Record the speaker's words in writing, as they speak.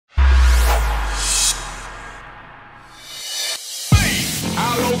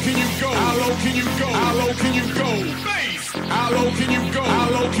can you go? How low can you go? How low can you go? How low can you go? How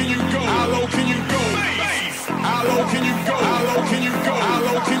low can you go? How low can you go? How low can you go? How low can you go? How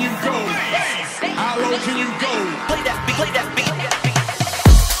low can you go? How low can you go? Play that beat, play that beat.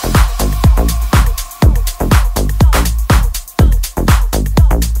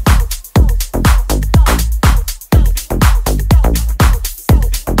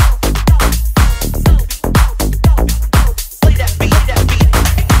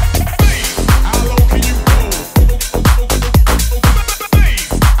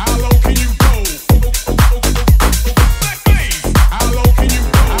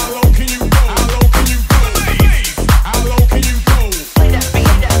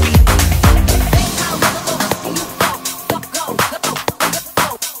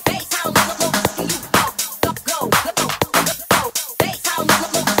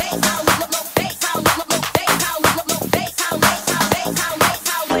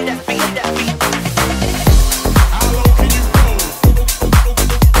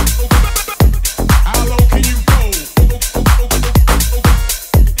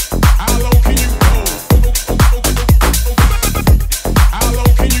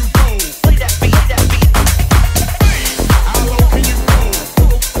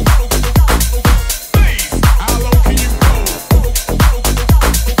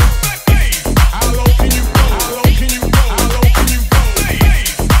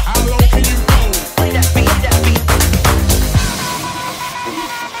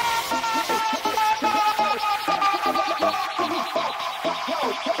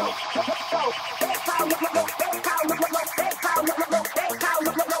 Go.